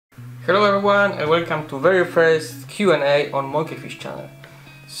Hello everyone and welcome to very first Q&A on Monkeyfish channel.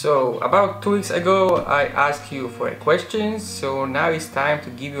 So about 2 weeks ago I asked you for a question, so now it's time to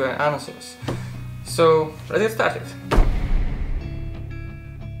give you an answers. So let's get started.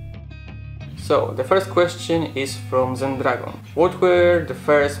 So the first question is from Zendragon. What were the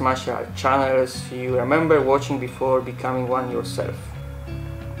first martial art channels you remember watching before becoming one yourself?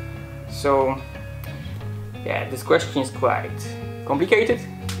 So yeah, this question is quite complicated,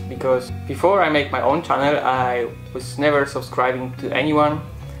 because before I make my own channel I was never subscribing to anyone.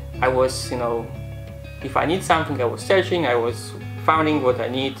 I was, if I need something I was searching, I was finding what I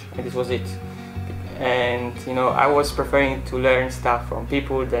need, and this was it. And I was preferring to learn stuff from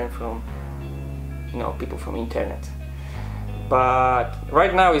people than from people from internet. But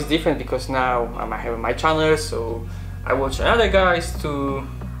right now it's different, because now I have my channel, so I watch other guys to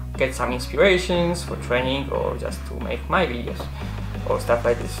get some inspirations for training or just to make my videos or stuff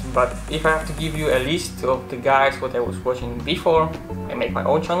like this. But if I have to give you a list of the guys what I was watching before I make my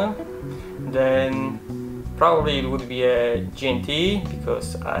own channel, then probably it would be a GNT,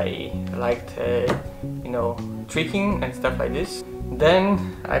 because I liked tricking and stuff like this.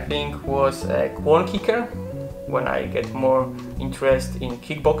 Then I think was a Kwon Kicker, when I get more interest in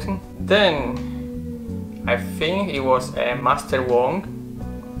kickboxing. Then I think it was a Master Wong,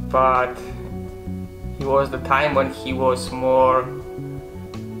 but it was the time when he was more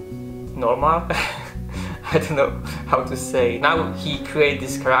normal. I don't know how to say. Now he created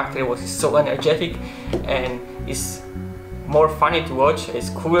this character, was so energetic and is more funny to watch, it's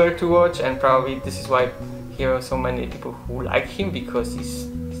cooler to watch, and probably this is why here are so many people who like him, because it's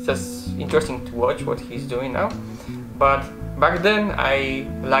just interesting to watch what he's doing now. But back then I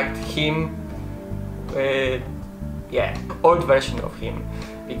liked him, old version of him,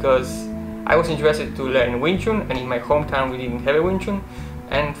 because I was interested to learn Wing Chun, and in my hometown we didn't have a Wing Chun.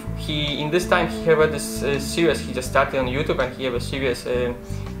 And in this time he had this series, he just started on YouTube, and he have a series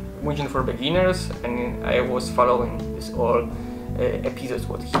Wing Chun for beginners, and I was following this all episodes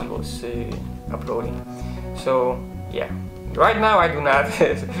what he was uploading. So yeah, right now I do not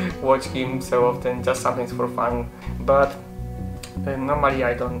watch him so often, just something for fun. But normally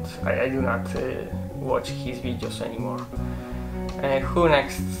I do not watch his videos anymore. Who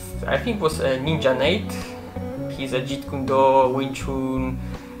next? I think was Ninja Nate. He's a Jeet Kune Do, Wing Chun,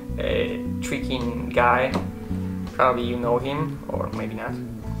 tricking guy. Probably you know him, or maybe not.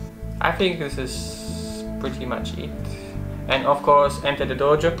 I think this is pretty much it. And of course, Enter the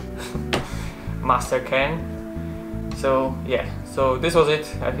Dojo, Master Ken. So yeah, so this was it.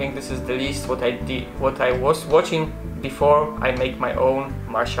 I think this is the list what I was watching before I make my own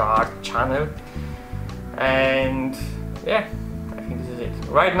martial art channel. And yeah, I think this is it.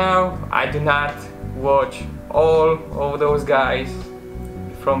 Right now, I do not watch all of those guys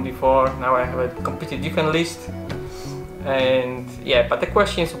from before. Now I have a completely different list. And yeah, but the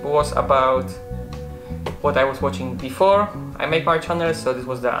question was about what I was watching before I make my channel, so this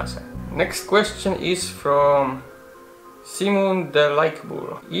was the answer. Next question is from Simon de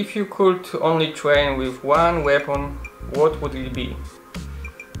Likebur. If you could only train with one weapon, what would it be?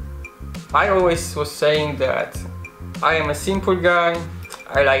 I always was saying that I am a simple guy.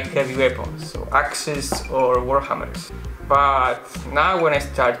 I like heavy weapons, so axes or warhammers. But now when I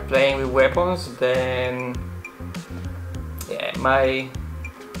start playing with weapons, then yeah, my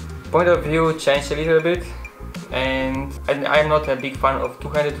point of view changed a little bit, and I'm not a big fan of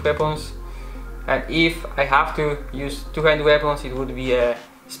two-handed weapons. And if I have to use two-handed weapons, it would be a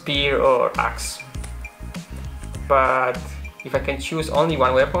spear or axe. But if I can choose only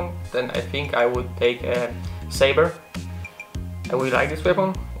one weapon, then I think I would take a saber. I really like this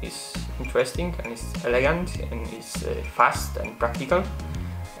weapon. It's interesting and it's elegant and it's fast and practical.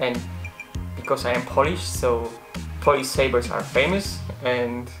 And because I am Polish, so Polish sabers are famous,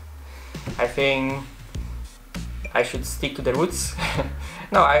 and I think I should stick to the roots.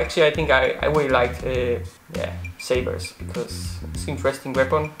 No, I think I really liked sabers, because it's an interesting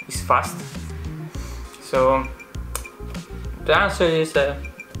weapon, it's fast. So the answer is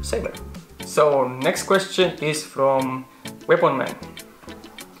saber. So next question is from Weapon Man.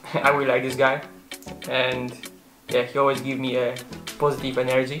 I really like this guy, and yeah, he always gives me a positive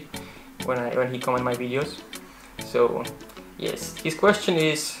energy when he comments my videos. So yes, his question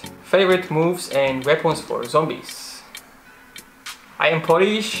is favorite moves and weapons for zombies. I am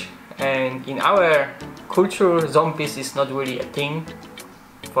Polish, and in our culture zombies is not really a thing.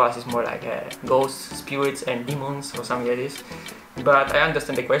 For us it's more like ghosts, spirits and demons or something like this. But I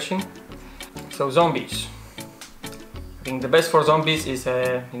understand the question. So zombies. I think the best for zombies is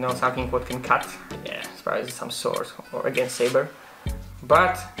something what can cut. Yeah, as far as some sword or again saber.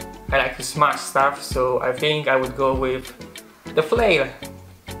 But I like to smash stuff, so I think I would go with the flail,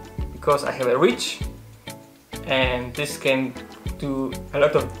 because I have a reach and this can do a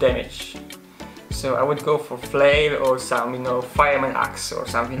lot of damage. So I would go for flail or some, fireman axe or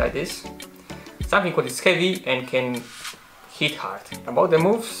something like this. Something that is heavy and can hit hard. About the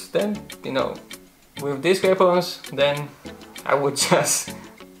moves, then, with these weapons, then I would just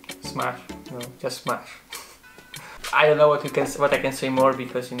smash, just smash. I don't know what I can say more,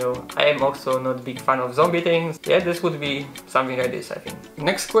 because I am also not a big fan of zombie things. Yeah, this would be something like this, I think.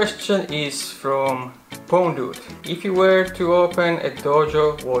 Next question is from Pwn Dude. If you were to open a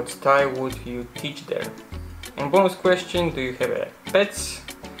dojo, what style would you teach there? And bonus question, do you have pets?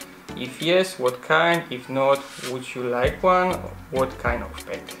 If yes, what kind? If not, would you like one? What kind of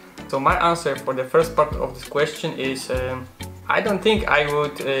pet? So my answer for the first part of this question is I don't think I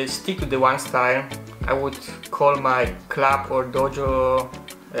would stick to the one style. I would call my club or dojo,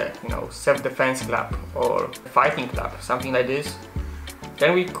 self-defense club or fighting club, something like this.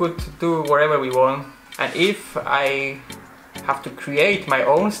 Then we could do whatever we want. And if I have to create my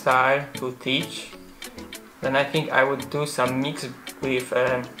own style to teach, then I think I would do some mix with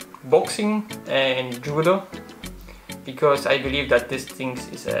boxing and judo, because I believe that this thing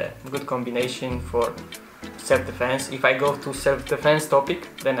is a good combination for self-defense. If I go to self-defense topic,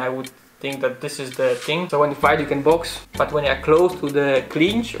 then I would think that this is the thing. So when you fight, you can box, but when you are close to the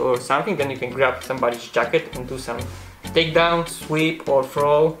clinch or something, then you can grab somebody's jacket and do some takedown, sweep or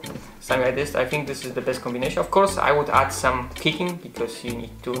throw, something like this. I think this is the best combination. Of course, I would add some kicking, because you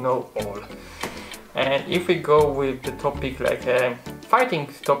need to know all. And if we go with the topic like fighting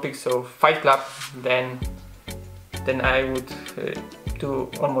topic, so fight club, then I would do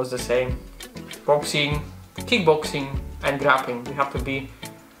almost the same. Boxing, kickboxing and grappling. You have to be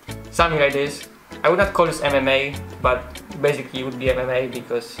something like this. I would not call this MMA, but basically it would be MMA,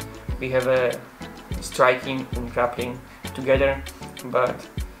 because we have a striking and grappling together. But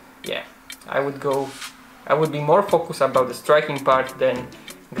yeah, I would be more focused about the striking part than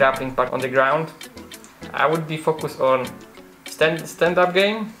grappling part on the ground. I would be focused on stand-up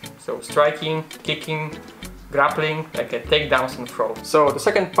game, so striking, kicking, grappling, like a takedowns and throws. So the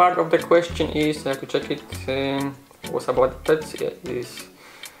second part of the question is, I have to check it, was about pets. Yeah, is,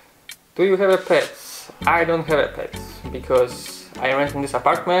 do you have a pet? I don't have a pet, because I rent in this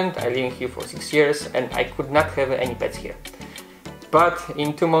apartment, I live here for 6 years and I could not have any pets here. But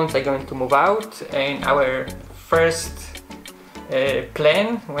in 2 months I'm going to move out, and our first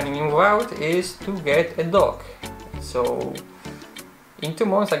plan when we move out is to get a dog. So in 2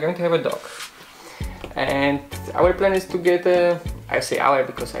 months I'm going to have a dog. And our plan is to get I say our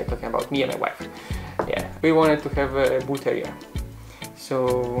because I'm talking about me and my wife. Yeah, we wanted to have a bull terrier.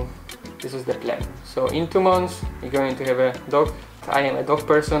 So this is the plan. So in 2 months we're going to have a dog. I am a dog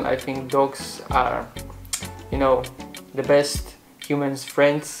person. I think dogs are, the best humans'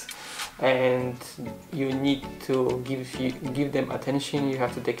 friends, and you need to give them attention. You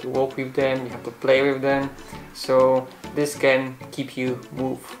have to take a walk with them, you have to play with them, so this can keep you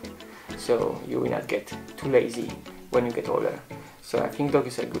move, so you will not get too lazy when you get older. So I think dog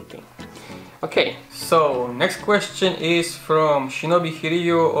is a good thing. Okay, so next question is from Shinobi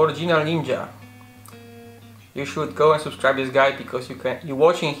Hiryu Original Ninja. You should go and subscribe this guy, because you're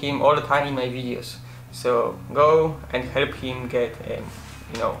watching him all the time in my videos, so go and help him get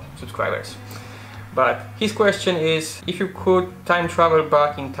subscribers. But his question is, if you could time travel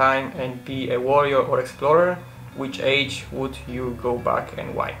back in time and be a warrior or explorer, which age would you go back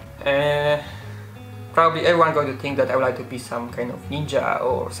and why? Probably everyone going to think that I would like to be some kind of ninja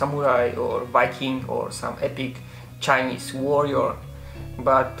or samurai or Viking or some epic Chinese warrior,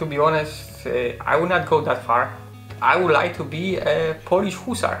 but to be honest, I would not go that far. I would like to be a Polish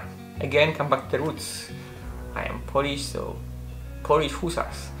hussar. Again, come back to the roots. I am Polish, so Polish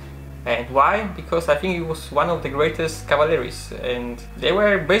hussars. And why? Because I think it was one of the greatest cavalries, and they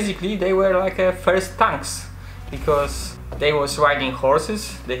were like first tanks, because they was riding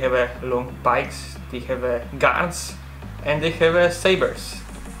horses, they have long bikes, they have guns, and they have sabers.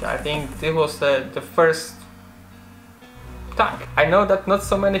 I think this was the first tank. I know that not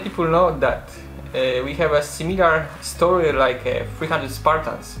so many people know that we have a similar story like 300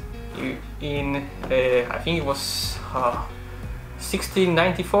 Spartans. In I think it was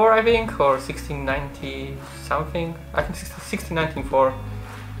 1694, I think, or 1690 something. I think 1694.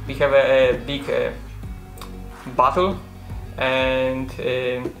 We have a big battle, and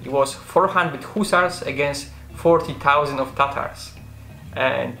it was 400 hussars against 40,000 of Tatars,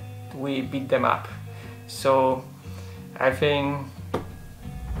 and we beat them up. So I think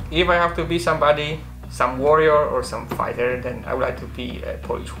if I have to be somebody, some warrior or some fighter, then I would like to be a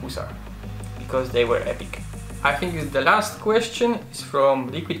Polish hussar, because they were epic. I think the last question is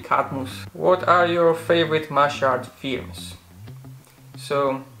from Liquid Cadmus. What are your favorite martial art films?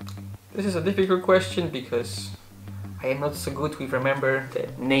 So this is a difficult question because I am not so good with remember the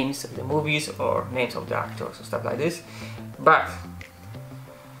names of the movies or names of the actors or stuff like this, but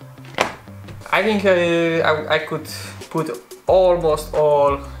I think I could put almost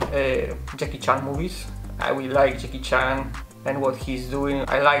all Jackie Chan movies. I really like Jackie Chan and what he's doing.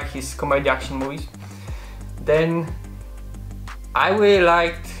 I like his comedy action movies. Then I really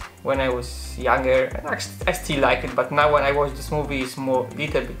liked when I was younger, and I still like it, but now when I watch this movie it's more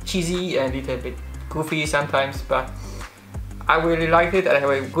little bit cheesy and little bit goofy sometimes, but I really liked it and I have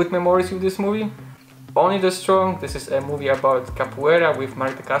a good memories with this movie. Only the Strong, this is a movie about capoeira with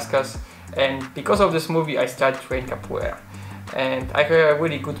Marta Cascas, and because of this movie I started training capoeira and I have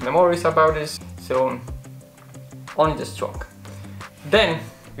really good memories about this, so Only the Strong. Then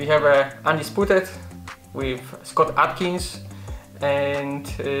we have Undisputed with Scott Adkins and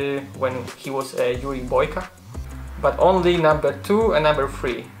when he was Yuri Boyka, but only number 2 and number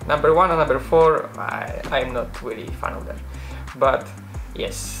 3. Number 1 and number 4 I'm not really fan of them, but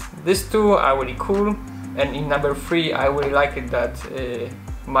yes, these two are really cool. And in number 3 I really like it that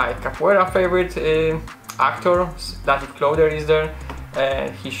my capoeira favorite actor, Latif Cloder, is there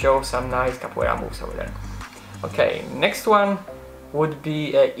and he shows some nice capoeira moves over there. Okay, next one would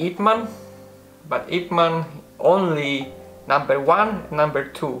be Ip Man, but Ip Man only number 1, number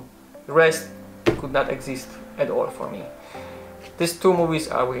 2. The rest could not exist at all for me. These two movies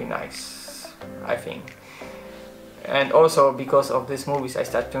are really nice, I think. And also because of these movies I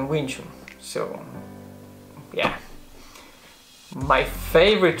started doing Wing Chun. So yeah. My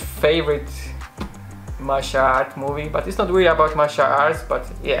favorite martial art movie, but it's not really about martial arts, but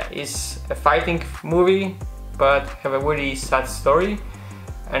yeah, it's a fighting movie, but have a really sad story.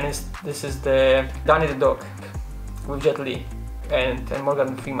 And this is the Danny the Dog with Jet Li and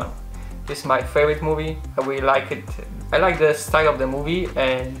Morgan Freeman. This is my favorite movie. I really like it. I like the style of the movie,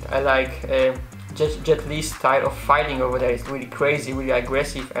 and I like Jet Li's style of fighting over there. It's really crazy, really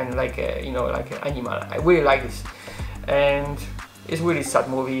aggressive, and like you know, like an animal. I really like this, and it's really sad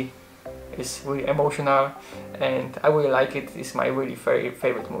movie. It's really emotional, and I really like it. It's my really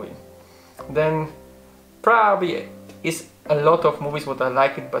favorite movie. Then probably is a lot of movies what I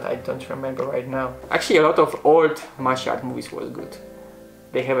like it, but I don't remember right now. Actually, a lot of old martial art movies was good.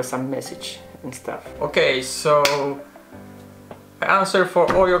 They have some message and stuff. Okay, so I answered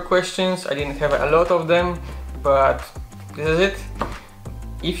for all your questions. I didn't have a lot of them, but this is it.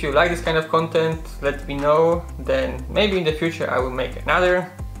 If you like this kind of content, let me know. Then maybe in the future I will make another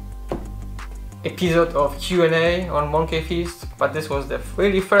episode of Q&A on Monkey Fist, but this was the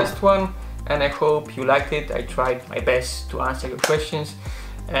really first one, and I hope you liked it. I tried my best to answer your questions,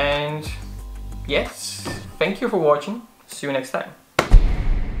 and yes, thank you for watching. See you next time.